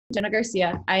Jenna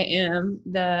Garcia. I am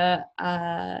the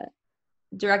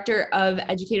Director of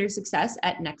Educator Success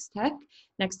at Nextech.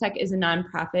 Nextech is a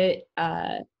nonprofit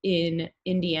in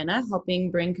Indiana helping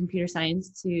bring computer science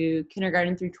to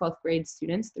kindergarten through 12th grade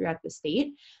students throughout the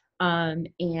state. And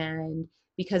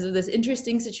because of this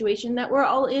interesting situation that we're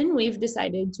all in, we've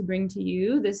decided to bring to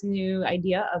you this new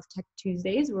idea of Tech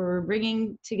Tuesdays, where we're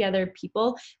bringing together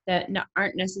people that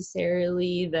aren't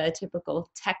necessarily the typical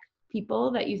tech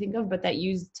people that you think of, but that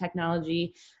use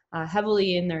technology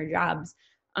heavily in their jobs.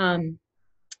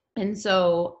 And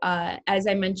so, as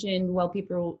I mentioned, while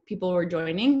people were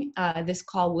joining, this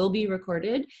call will be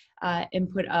recorded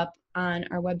and put up on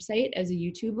our website as a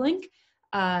YouTube link.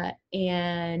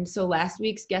 And so last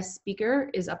week's guest speaker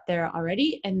is up there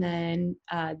already, and then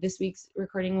this week's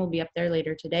recording will be up there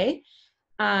later today.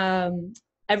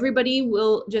 Everybody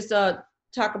will just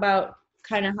talk about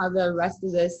kind of how the rest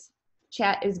of this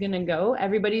chat is going to go.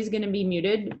 Everybody's going to be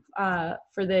muted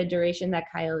for the duration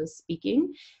that Kyle is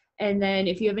speaking. And then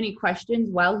if you have any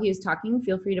questions while he is talking,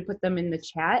 feel free to put them in the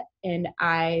chat, and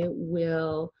I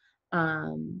will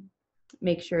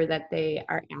make sure that they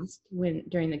are asked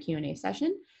during the Q&A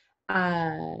session.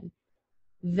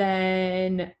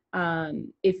 Then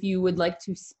if you would like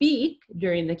to speak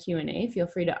during the Q&A, feel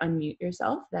free to unmute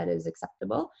yourself. That is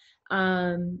acceptable.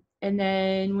 And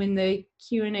then when the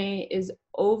Q&A is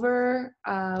over,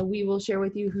 we will share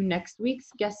with you who next week's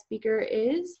guest speaker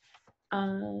is.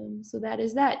 So that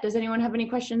is that. Does anyone have any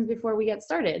questions before we get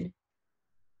started?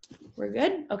 We're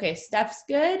good? Okay, Steph's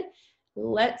good.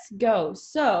 Let's go.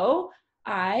 So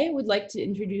I would like to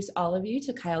introduce all of you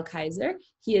to Kyle Kaiser.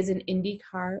 He is an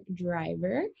IndyCar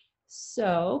driver.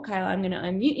 So Kyle, I'm going to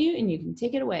unmute you and you can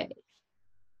take it away.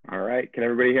 All right. Can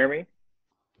everybody hear me?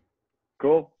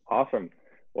 Cool. Awesome.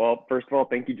 Well, first of all,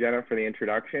 thank you, Jenna, for the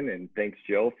introduction, and thanks,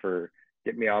 Jill, for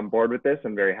getting me on board with this.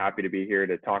 I'm very happy to be here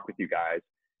to talk with you guys.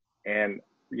 And,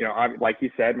 you know, like you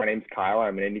said, my name's Kyle.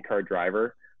 I'm an IndyCar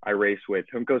driver. I race with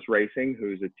Juncos Racing,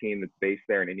 who's a team that's based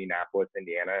there in Indianapolis,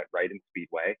 Indiana, at Ryden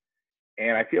Speedway.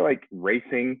 And I feel like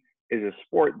racing is a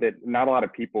sport that not a lot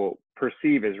of people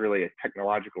perceive as really a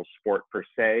technological sport per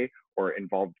se, or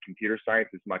involved computer science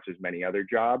as much as many other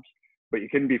jobs. But you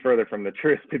couldn't be further from the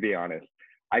truth, to be honest.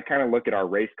 I kind of look at our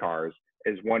race cars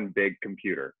as one big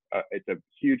computer. It's a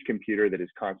huge computer that is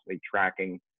constantly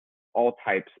tracking all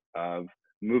types of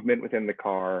movement within the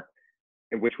car,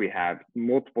 in which we have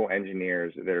multiple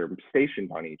engineers that are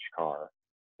stationed on each car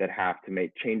that have to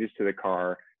make changes to the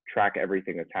car, track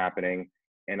everything that's happening.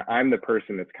 And I'm the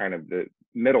person that's kind of the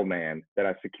middleman that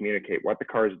has to communicate what the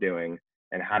car is doing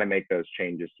and how to make those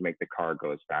changes to make the car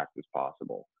go as fast as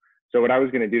possible. So what I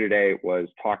was going to do today was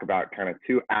talk about kind of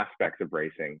two aspects of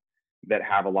racing that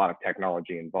have a lot of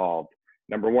technology involved.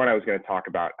 Number one, I was going to talk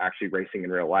about actually racing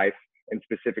in real life, and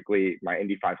specifically my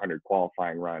Indy 500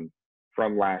 qualifying run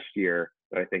from last year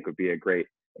that I think would be a great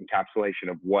encapsulation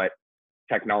of what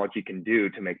technology can do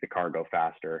to make the car go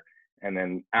faster. And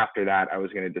then after that, I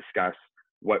was going to discuss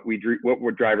what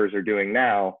drivers are doing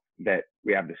now that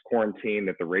we have this quarantine,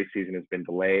 that the race season has been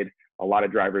delayed. A lot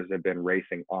of drivers have been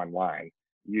racing online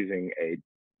using a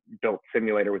built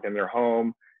simulator within their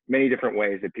home, many different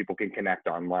ways that people can connect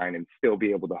online and still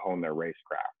be able to hone their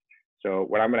racecraft. So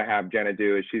what I'm going to have Jenna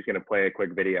do is she's going to play a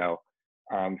quick video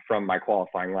from my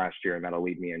qualifying last year, and that'll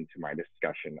lead me into my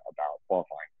discussion about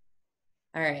qualifying.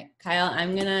 All right, Kyle,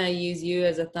 I'm going to use you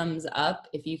as a thumbs up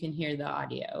if you can hear the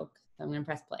audio. So I'm going to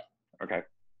press play. Okay.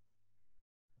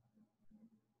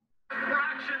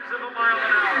 Fractions of a mile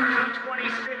an hour,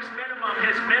 226 minimum.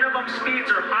 His minimum speeds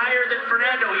are higher than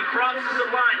Fernando. He crosses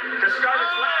the line to start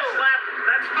his last lap.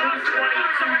 That's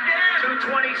 227,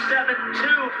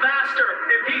 2 faster.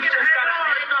 If he just got to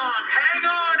hang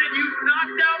on, and you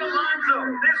knocked out Alonso.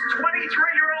 This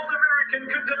 23-year-old American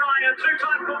could deny a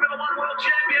two-time Formula One world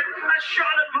champion a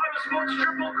shot at motorsport's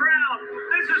Triple Crown.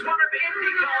 This is one of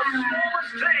IndyCar's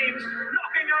smallest teams,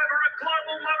 knocking over a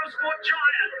global motorsport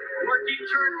giant. Working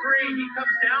turn 3, he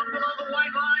comes down below the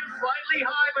white line, slightly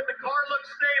high, but the car looks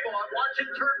stable. I'm watching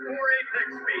turn 4 apex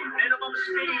speed. Minimum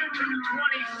speed,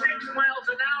 226 miles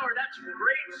an hour. That's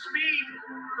great speed.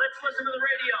 Let's listen to the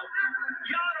radio.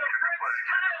 Yano Fritz,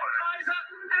 Kyle Kaiser,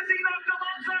 has he knocked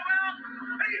Alonso out?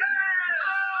 He has!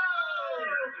 Oh!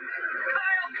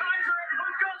 Kyle Kaiser and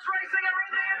Juncos Racing are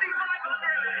in the Indy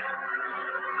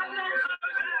 500.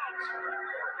 Alonso's out.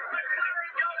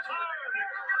 McLaren goes home.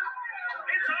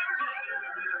 It's over.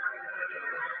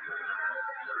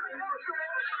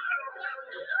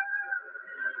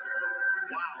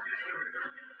 Wow.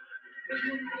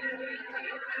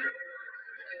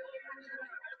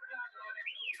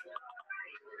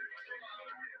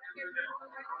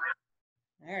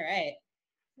 All right.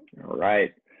 All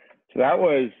right. So that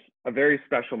was a very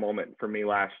special moment for me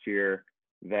last year.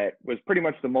 That was pretty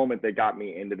much the moment that got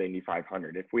me into the Indy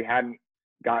 500. If we hadn't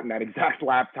gotten that exact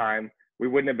lap time, we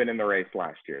wouldn't have been in the race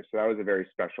last year. So that was a very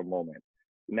special moment.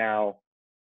 Now,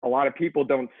 a lot of people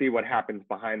don't see what happens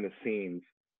behind the scenes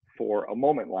for a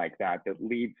moment like that that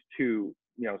leads to,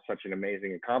 you know, such an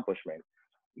amazing accomplishment.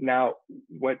 Now,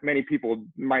 what many people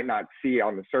might not see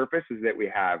on the surface is that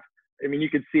we have, I mean, you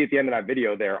could see at the end of that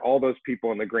video there, all those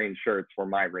people in the green shirts were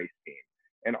my race team.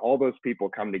 And all those people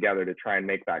come together to try and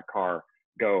make that car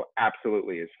go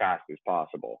absolutely as fast as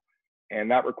possible.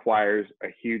 And that requires a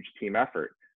huge team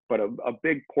effort. But a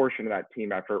big portion of that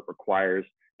team effort requires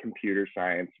computer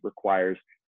science, requires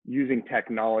using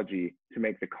technology to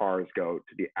make the cars go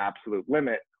to the absolute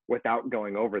limit without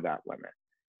going over that limit.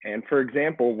 And for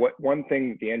example, one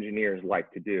thing the engineers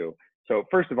like to do, so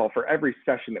first of all, for every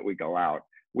session that we go out,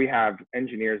 we have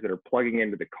engineers that are plugging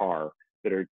into the car,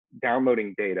 that are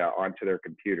downloading data onto their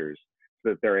computers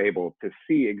so that they're able to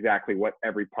see exactly what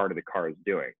every part of the car is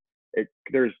doing.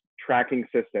 There's tracking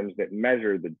systems that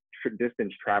measure the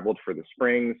distance traveled for the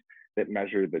springs, that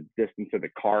measure the distance of the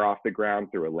car off the ground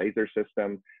through a laser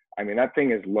system. I mean, that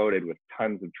thing is loaded with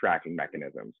tons of tracking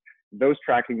mechanisms. Those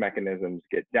tracking mechanisms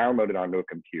get downloaded onto a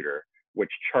computer, which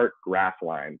chart graph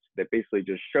lines that basically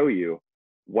just show you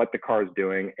what the car is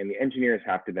doing, and the engineers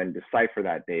have to then decipher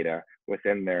that data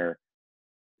within their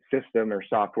system or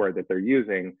software that they're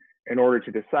using in order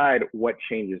to decide what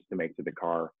changes to make to the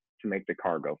car to make the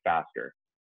car go faster.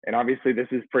 And obviously this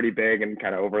is pretty big and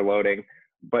kind of overloading,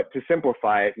 but to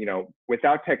simplify it, you know,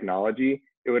 without technology,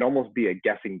 it would almost be a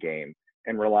guessing game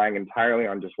and relying entirely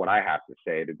on just what I have to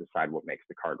say to decide what makes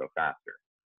the car go faster.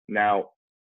 Now,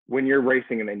 when you're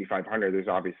racing in the Indy 500, there's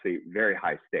obviously very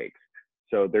high stakes.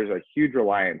 So there's a huge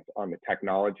reliance on the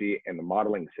technology and the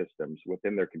modeling systems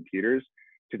within their computers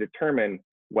to determine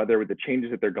whether the changes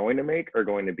that they're going to make are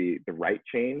going to be the right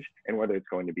change and whether it's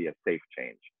going to be a safe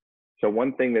change. So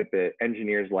one thing that the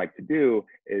engineers like to do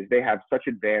is they have such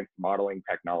advanced modeling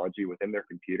technology within their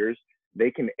computers,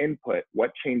 they can input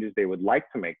what changes they would like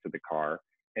to make to the car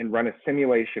and run a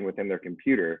simulation within their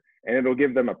computer, and it'll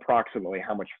give them approximately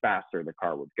how much faster the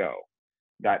car would go.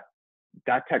 That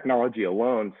technology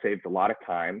alone saves a lot of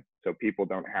time, so people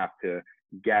don't have to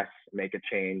guess, make a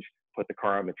change, put the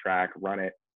car on the track, run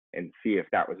it, and see if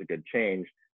that was a good change.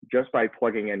 Just by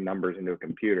plugging in numbers into a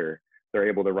computer, they're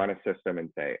able to run a system and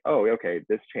say, oh, okay,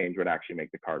 this change would actually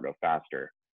make the car go faster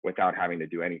without having to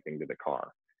do anything to the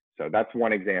car. So that's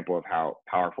one example of how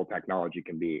powerful technology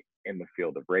can be in the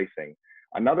field of racing.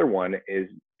 Another one is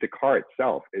the car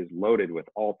itself is loaded with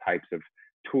all types of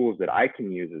tools that I can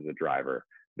use as a driver,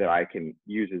 that I can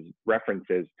use as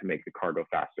references to make the car go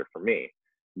faster for me.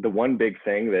 The one big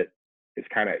thing that is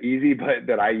kind of easy, but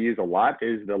that I use a lot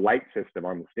is the light system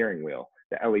on the steering wheel,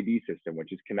 the LED system,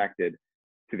 which is connected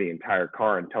to the entire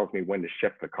car and tells me when to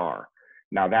shift the car.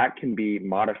 Now that can be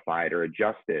modified or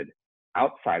adjusted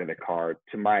outside of the car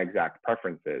to my exact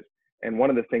preferences. And one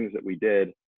of the things that we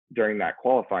did during that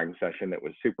qualifying session that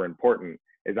was super important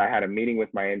is I had a meeting with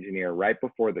my engineer right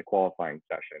before the qualifying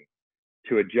session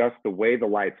to adjust the way the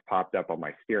lights popped up on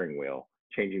my steering wheel,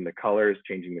 changing the colors,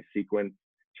 changing the sequence,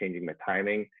 changing the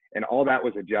timing, and all that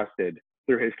was adjusted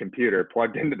through his computer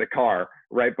plugged into the car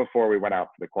right before we went out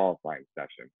for the qualifying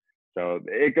session. So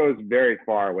it goes very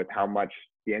far with how much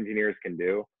the engineers can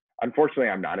do. Unfortunately,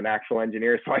 I'm not an actual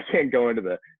engineer, so I can't go into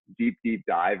the deep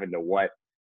dive into what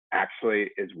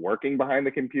actually is working behind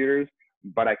the computers.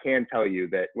 But I can tell you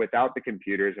that without the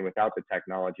computers and without the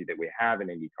technology that we have in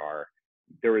IndyCar,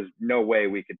 there is no way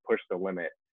we could push the limit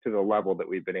to the level that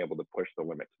we've been able to push the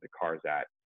limit to the cars at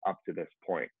up to this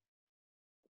point.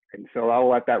 And so I'll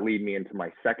let that lead me into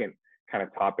my second kind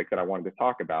of topic that I wanted to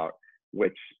talk about,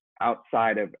 which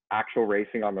outside of actual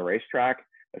racing on the racetrack,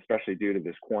 especially due to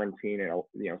this quarantine and,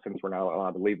 you know, since we're not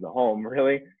allowed to leave the home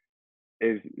really,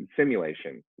 is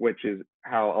simulation, which is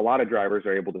how a lot of drivers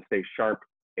are able to stay sharp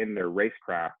in their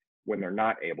racecraft when they're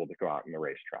not able to go out in the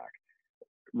racetrack.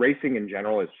 Racing in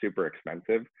general is super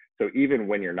expensive. So even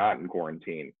when you're not in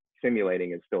quarantine,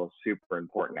 simulating is still a super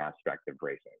important aspect of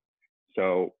racing.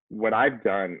 So what I've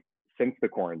done since the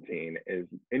quarantine is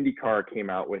IndyCar came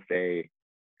out with a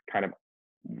kind of,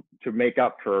 to make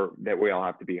up for that we all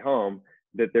have to be home,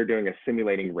 that they're doing a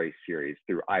simulating race series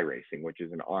through iRacing, which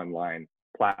is an online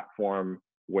platform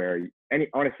where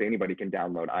honestly anybody can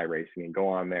download iRacing and go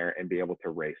on there and be able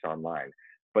to race online.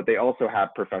 But they also have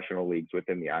professional leagues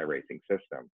within the iRacing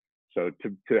system. So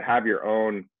to have your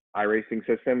own iRacing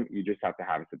system, you just have to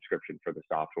have a subscription for the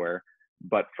software.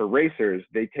 But for racers,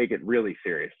 they take it really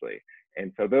seriously.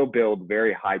 And so they'll build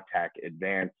very high-tech,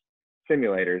 advanced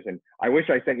simulators. And I wish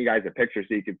I sent you guys a picture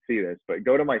so you could see this, but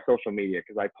go to my social media,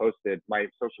 because I posted, my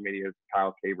social media is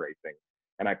Kyle K Racing,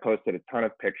 and I posted a ton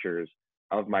of pictures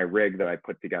of my rig that I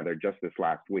put together just this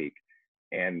last week.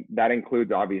 And that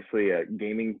includes obviously a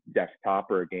gaming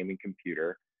desktop or a gaming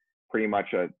computer, pretty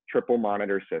much a triple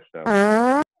monitor system.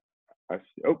 Oh,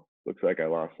 looks like I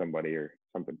lost somebody or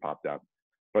something popped up.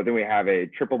 But then we have a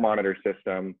triple monitor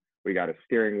system. We got a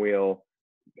steering wheel,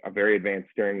 a very advanced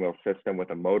steering wheel system with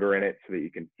a motor in it so that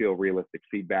you can feel realistic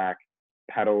feedback,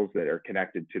 pedals that are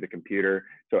connected to the computer.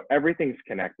 So everything's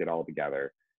connected all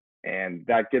together. And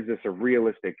that gives us a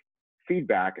realistic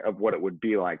feedback of what it would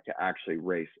be like to actually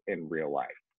race in real life.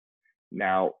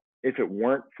 Now, if it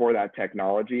weren't for that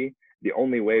technology, the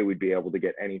only way we'd be able to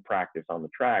get any practice on the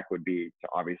track would be to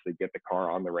obviously get the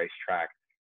car on the racetrack,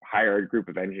 hire a group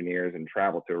of engineers and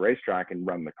travel to a racetrack and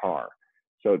run the car.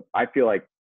 So I feel like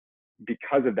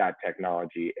because of that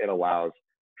technology, it allows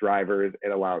drivers,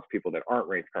 it allows people that aren't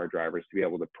race car drivers to be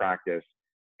able to practice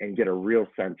and get a real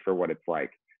sense for what it's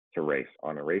like to race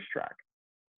on a racetrack.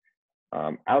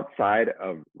 Outside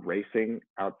of racing,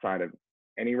 outside of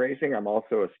any racing, I'm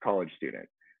also a college student.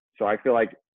 So I feel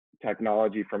like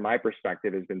technology from my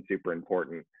perspective has been super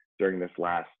important during this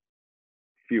last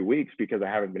few weeks because I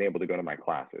haven't been able to go to my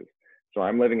classes. So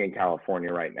I'm living in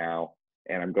California right now,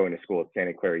 and I'm going to school at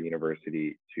Santa Clara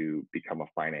University to become a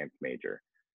finance major.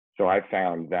 So I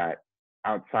found that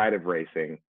outside of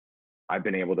racing, I've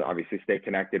been able to obviously stay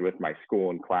connected with my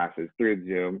school and classes through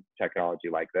Zoom technology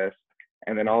like this,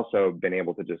 and then also been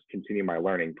able to just continue my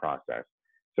learning process.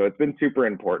 So it's been super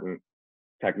important.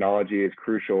 Technology is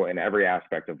crucial in every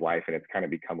aspect of life, and it's kind of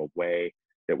become a way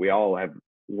that we all have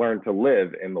learned to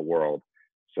live in the world.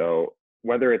 So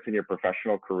whether it's in your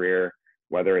professional career,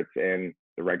 whether it's in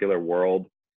the regular world,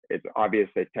 it's obvious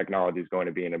that technology is going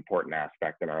to be an important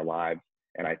aspect in our lives.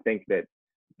 And I think that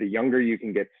the younger you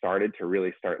can get started to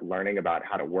really start learning about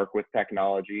how to work with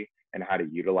technology and how to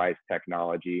utilize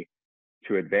technology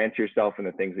to advance yourself in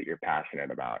the things that you're passionate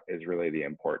about is really the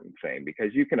important thing,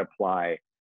 because you can apply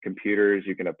computers,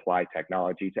 you can apply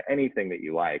technology to anything that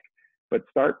you like, but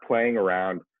start playing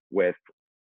around with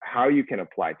how you can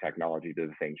apply technology to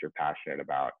the things you're passionate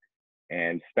about,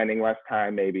 and spending less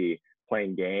time maybe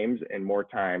playing games and more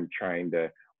time trying to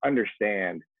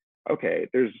understand, okay,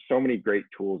 there's so many great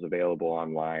tools available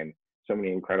online, so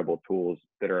many incredible tools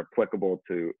that are applicable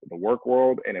to the work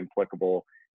world and applicable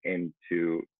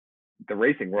into the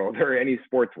racing world or any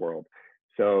sports world.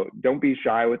 So don't be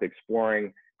shy with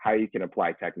exploring how you can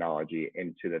apply technology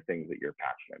into the things that you're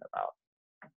passionate about.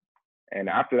 And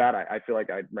after that, I feel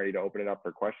like I'm ready to open it up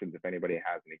for questions if anybody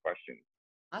has any questions.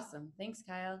 Awesome. Thanks,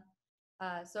 Kyle.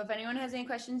 So if anyone has any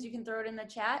questions, you can throw it in the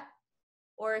chat.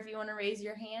 Or if you want to raise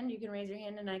your hand, you can raise your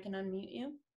hand and I can unmute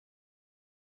you.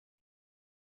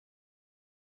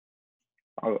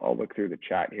 I'll look through the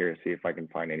chat here to see if I can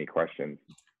find any questions.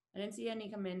 I didn't see any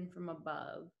come in from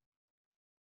above.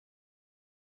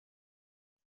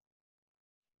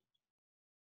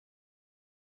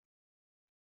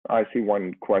 I see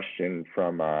one question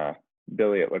from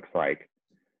Billy, it looks like.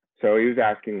 So he was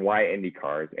asking, why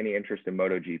IndyCars? Any interest in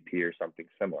MotoGP or something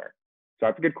similar? So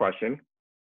that's a good question.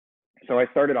 So I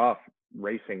started off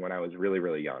racing when I was really,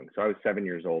 really young. So I was 7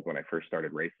 years old when I first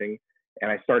started racing,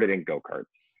 and I started in go-karts.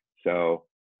 So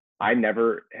I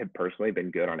never had personally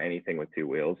been good on anything with two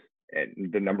wheels.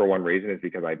 And the number one reason is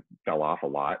because I fell off a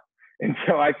lot. And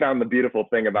so I found the beautiful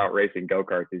thing about racing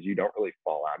go-karts is you don't really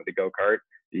fall out of the go-kart.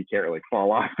 You can't really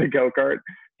fall off the go-kart.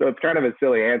 So it's kind of a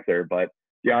silly answer, but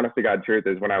the honest to God truth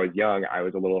is when I was young, I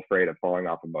was a little afraid of falling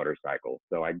off a motorcycle.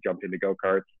 So I jumped into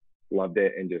go-karts, loved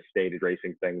it, and just stayed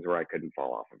racing things where I couldn't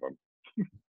fall off of them.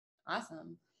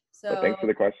 Awesome. So thanks for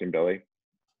the question, Billy.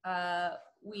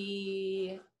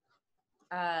 We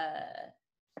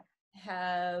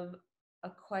have a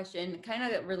question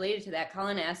kind of related to that.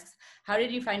 Colin asks, how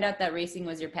did you find out that racing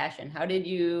was your passion? How did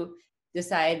you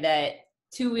decide that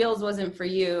two wheels wasn't for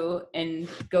you and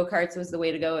go-karts was the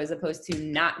way to go as opposed to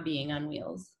not being on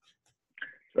wheels?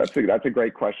 That's a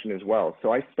great question as well.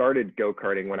 So I started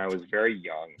go-karting when I was very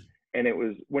young. And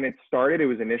when it started, it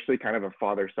was initially kind of a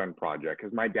father-son project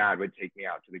because my dad would take me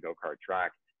out to the go-kart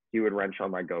track. He would wrench on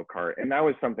my go-kart. And that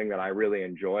was something that I really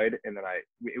enjoyed. And then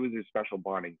it was a special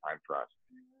bonding time for us.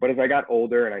 But as I got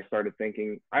older and I started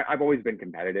thinking, I've always been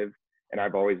competitive and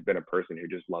I've always been a person who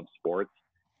just loves sports.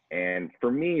 And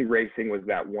for me, racing was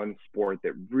that one sport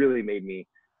that really made me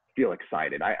feel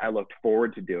excited. I looked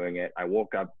forward to doing it. I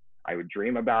woke up, I would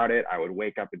dream about it. I would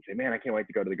wake up and say, man, I can't wait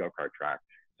to go to the go-kart track.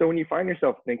 So when you find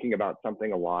yourself thinking about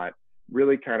something a lot,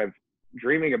 really kind of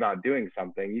dreaming about doing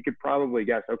something, you could probably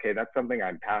guess, okay, that's something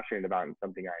I'm passionate about and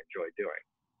something I enjoy doing.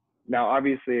 Now,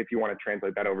 obviously, if you want to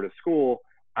translate that over to school,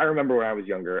 I remember when I was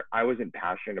younger, I wasn't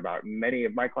passionate about many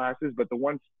of my classes, but the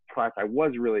one class I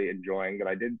was really enjoying that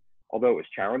I did, although it was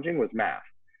challenging, was math.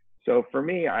 So for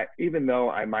me, even though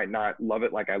I might not love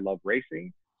it like I love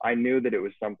racing, I knew that it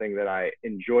was something that I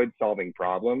enjoyed solving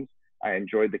problems. I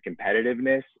enjoyed the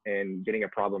competitiveness and getting a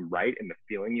problem right and the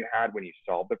feeling you had when you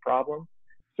solved the problem.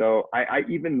 So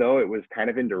even though it was kind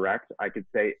of indirect, I could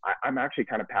say I'm actually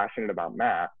kind of passionate about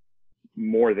math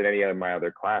more than any of my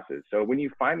other classes. So when you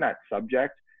find that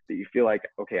subject that you feel like,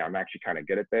 okay, I'm actually kind of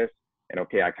good at this, and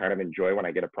okay, I kind of enjoy when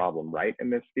I get a problem right in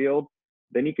this field,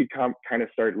 then you could kind of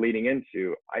start leading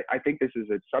into, I think this is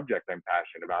a subject I'm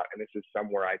passionate about, and this is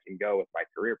somewhere I can go with my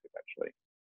career potentially.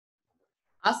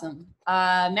 Awesome.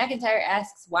 McIntyre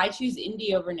asks, why choose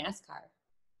Indy over NASCAR?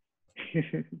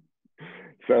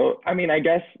 So, I mean, I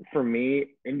guess for me,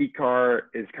 IndyCar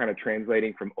is kind of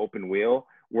translating from open wheel,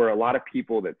 where a lot of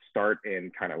people that start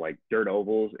in kind of like dirt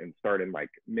ovals and start in like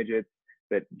midgets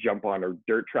that jump on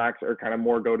dirt tracks are kind of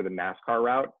more go to the NASCAR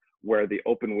route, where the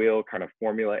open wheel kind of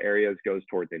formula areas goes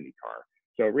towards IndyCar.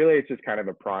 So really, it's just kind of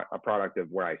a product of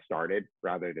where I started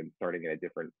rather than starting at a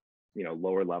different,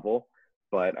 lower level.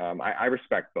 But I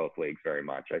respect both leagues very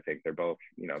much. I think they're both,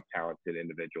 talented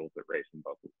individuals that race in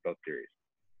both series.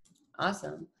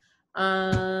 Awesome.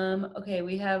 Okay,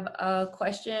 we have a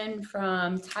question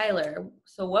from Tyler.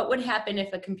 So what would happen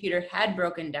if a computer had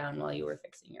broken down while you were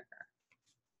fixing your car?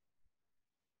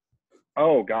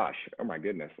 Oh gosh, oh my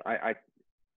goodness. I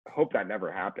hope that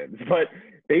never happens. But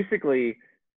basically,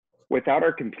 without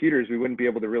our computers, we wouldn't be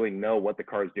able to really know what the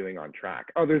car is doing on track,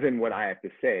 other than what I have to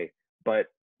say. But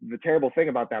the terrible thing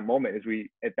about that moment is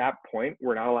at that point,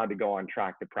 we're not allowed to go on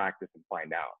track to practice and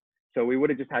find out. So we would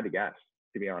have just had to guess,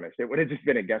 to be honest. It would have just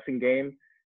been a guessing game,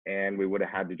 and we would have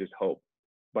had to just hope.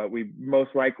 But we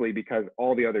most likely, because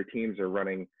all the other teams are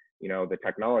running, the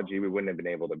technology, we wouldn't have been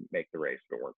able to make the race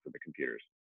if it weren't for the computers.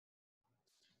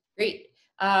 Great.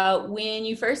 When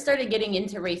you first started getting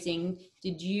into racing,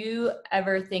 did you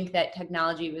ever think that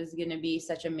technology was going to be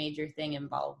such a major thing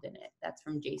involved in it? That's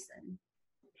from Jason.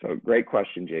 So great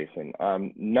question, Jason.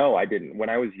 No, I didn't. When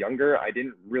I was younger, I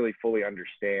didn't really fully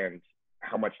understand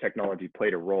how much technology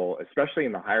played a role, especially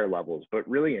in the higher levels, but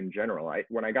really in general.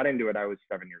 When I got into it, I was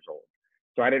 7 years old.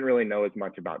 So I didn't really know as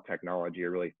much about technology or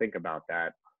really think about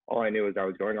that. All I knew is I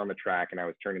was going on the track and I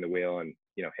was turning the wheel and,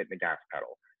 hitting the gas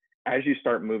pedal. As you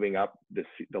start moving up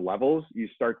the levels, you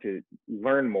start to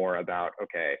learn more about,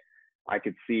 okay, I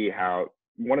could see how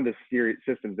one of the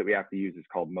systems that we have to use is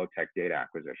called Motec data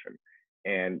acquisition.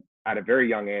 And at a very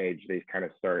young age, they kind of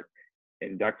start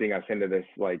inducting us into this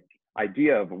like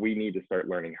idea of we need to start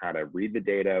learning how to read the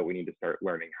data. We need to start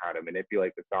learning how to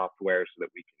manipulate the software so that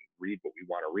we can read what we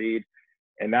want to read.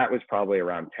 And that was probably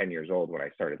around 10 years old when I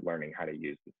started learning how to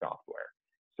use the software.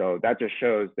 So that just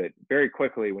shows that very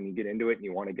quickly when you get into it and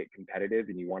you want to get competitive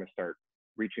and you want to start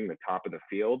reaching the top of the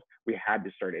field, we had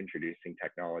to start introducing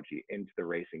technology into the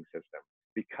racing system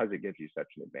because it gives you such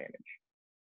an advantage.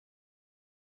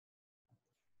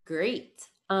 Great.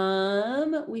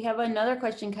 We have another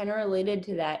question kind of related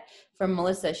to that from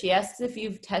Melissa. She asks if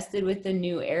you've tested with the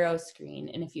new Aero screen,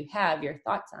 and if you have, your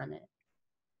thoughts on it.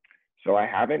 So I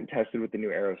haven't tested with the new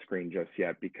Aero screen just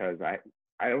yet because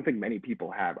I don't think many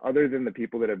people have, other than the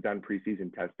people that have done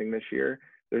preseason testing this year.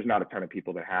 There's not a ton of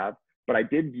people that have, but I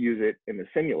did use it in the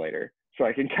simulator. So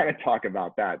I can kind of talk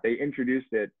about that. They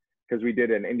introduced it because we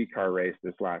did an IndyCar race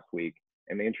this last week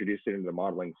and they introduced it into the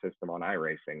modeling system on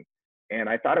iRacing. And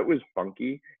I thought it was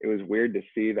funky. It was weird to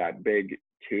see that big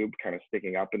tube kind of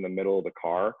sticking up in the middle of the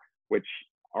car, which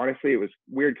honestly, it was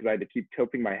weird because I had to keep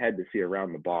tilting my head to see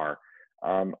around the bar.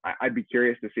 I'd be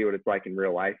curious to see what it's like in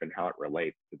real life and how it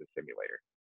relates to the simulator.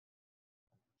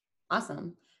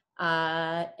 Awesome.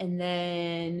 And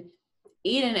then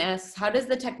Aiden asks, how does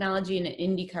the technology in an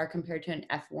IndyCar compare to an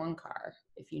F1 car,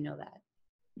 if you know that?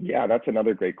 Yeah, that's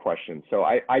another great question. So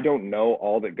I don't know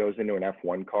all that goes into an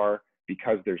F1 car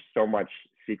because there's so much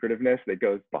secretiveness that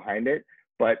goes behind it,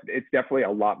 but it's definitely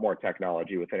a lot more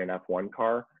technology within an F1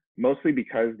 car, mostly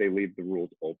because they leave the rules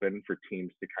open for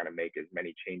teams to kind of make as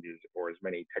many changes or as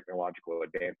many technological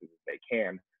advances as they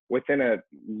can within a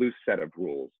loose set of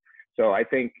rules. So I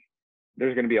think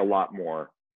there's going to be a lot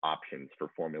more options for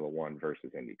Formula One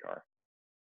versus IndyCar.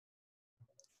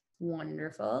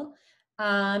 Wonderful.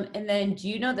 And then do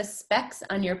you know the specs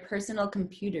on your personal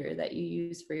computer that you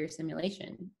use for your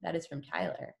simulation? That is from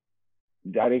Tyler.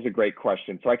 That is a great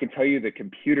question. So I can tell you the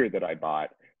computer that I bought,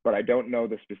 but I don't know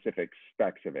the specific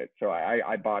specs of it. So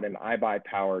I bought an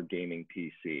iBuyPower gaming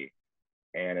PC,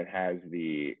 and it has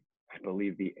I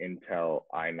believe the Intel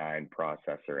i9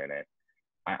 processor in it.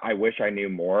 I wish I knew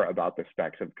more about the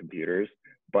specs of computers,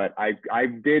 but I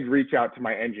did reach out to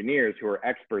my engineers who are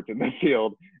experts in the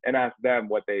field and asked them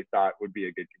what they thought would be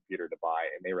a good computer to buy,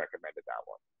 and they recommended that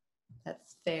one.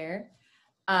 That's fair.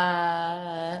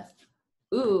 I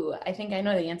think I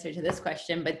know the answer to this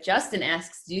question, but Justin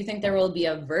asks, do you think there will be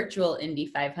a virtual Indy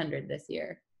 500 this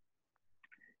year?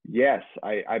 Yes,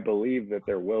 I believe that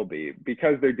there will be,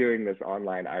 because they're doing this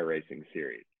online iRacing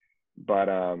series. But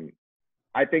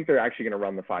I think they're actually going to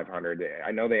run the 500.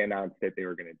 I know they announced that they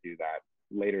were going to do that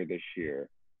later this year.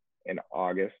 In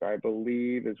August, I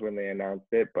believe, is when they announced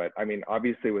it. But I mean,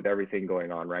 obviously, with everything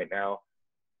going on right now,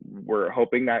 we're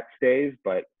hoping that stays.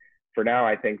 But for now,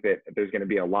 I think that there's going to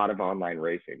be a lot of online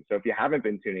racing. So if you haven't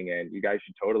been tuning in, you guys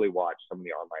should totally watch some of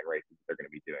the online races they're going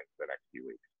to be doing for the next few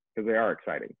weeks, because they are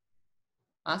exciting.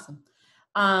 Awesome.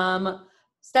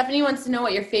 Stephanie wants to know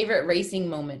what your favorite racing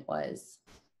moment was.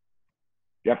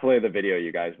 Definitely the video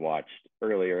you guys watched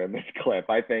earlier in this clip.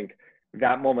 I think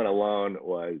that moment alone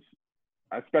was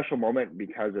a special moment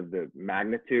because of the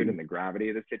magnitude and the gravity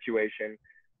of the situation.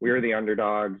 We were the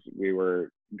underdogs. We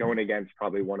were going against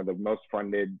probably one of the most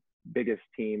funded, biggest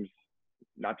teams,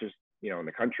 not just, in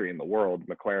the country, in the world,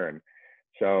 McLaren.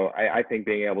 So I think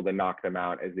being able to knock them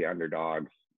out as the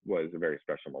underdogs was a very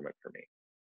special moment for me.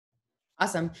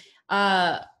 Awesome.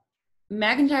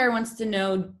 McIntyre wants to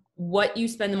know what you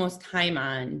spend the most time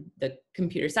on, the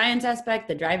computer science aspect,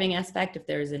 the driving aspect, if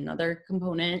there's another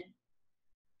component.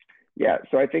 Yeah,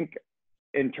 so I think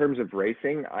in terms of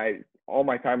racing, all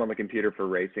my time on the computer for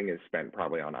racing is spent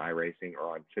probably on iRacing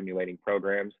or on simulating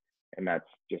programs. And that's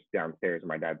just downstairs in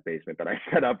my dad's basement that I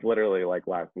set up literally like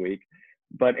last week.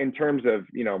 But in terms of,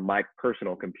 my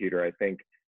personal computer, I think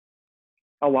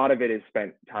a lot of it is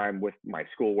spent time with my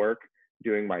schoolwork,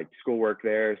 doing my schoolwork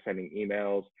there, sending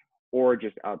emails, or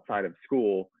just outside of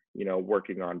school,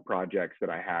 working on projects that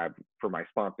I have for my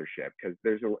sponsorship. Because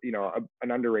there's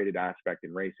an underrated aspect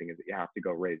in racing is that you have to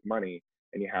go raise money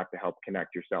and you have to help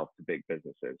connect yourself to big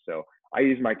businesses. So I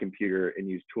use my computer and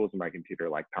use tools in my computer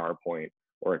like PowerPoint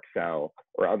or Excel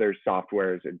or other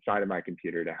softwares inside of my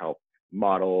computer to help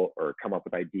model or come up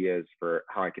with ideas for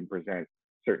how I can present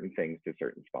certain things to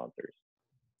certain sponsors.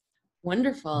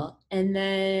 Wonderful. And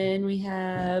then we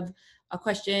have a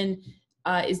question.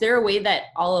 Is there a way that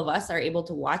all of us are able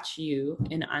to watch you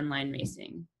in online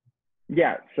racing?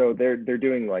 Yeah, so they're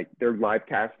doing they're live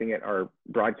casting it or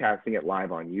broadcasting it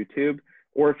live on YouTube.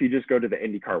 Or if you just go to the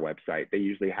IndyCar website, they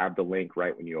usually have the link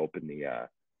right when you open the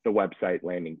website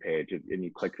landing page, and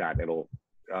you click that and it'll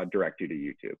direct you to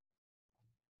YouTube.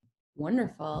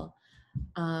 Wonderful.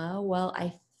 Well,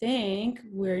 I think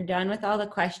we're done with all the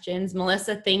questions.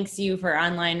 Melissa thanks you for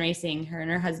online racing. Her and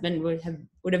her husband would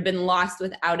have been lost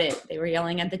without it. They were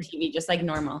yelling at the TV just like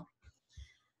normal.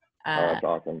 That's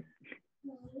awesome.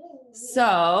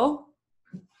 So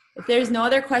if there's no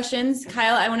other questions,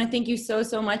 Kyle, I want to thank you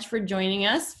so much for joining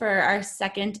us for our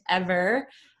second ever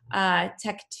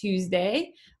Tech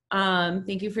Tuesday.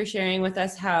 Thank you for sharing with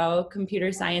us how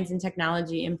computer science and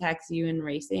technology impacts you in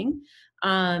racing.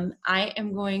 I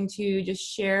am going to just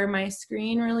share my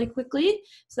screen really quickly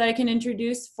so that I can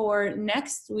introduce for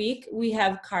next week. We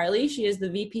have Carly. She is the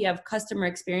VP of Customer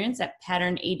Experience at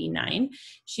Pattern 89.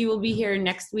 She will be here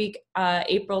next week,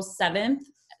 April 7th,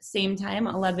 same time,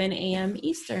 11 a.m.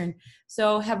 Eastern.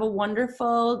 So have a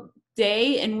wonderful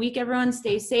day and week, everyone.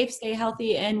 Stay safe, stay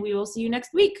healthy, and we will see you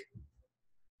next week.